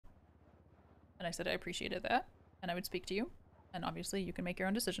And I said I appreciated that, and I would speak to you, and obviously you can make your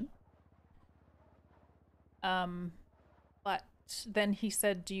own decision. But then he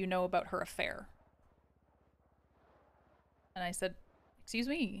said, do you know about her affair? And I said, excuse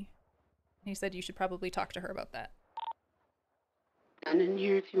me. He said, you should probably talk to her about that. I'm in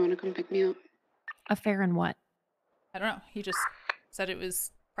here if you want to come pick me up. Affair in what? I don't know. He just said it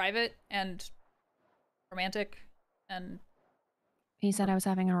was private and romantic, and He said I was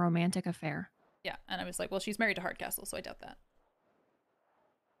having a romantic affair. yeah, and I was like, well, she's married to Hardcastle, so I doubt that.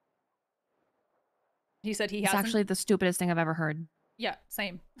 He said It's hasn't. actually the stupidest thing I've ever heard. Yeah,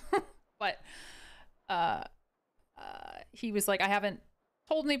 same. But he was like, I haven't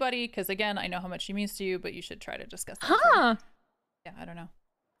told anybody because, again, I know how much she means to you, but you should try to discuss that. Huh? Yeah, I don't know.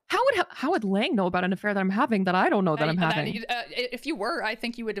 How would Lang know about an affair that I'm having that I don't know that I'm having? If you were, I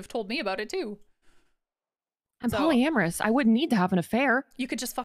think you would have told me about it too. I'm polyamorous. I wouldn't need to have an affair. You could just fuck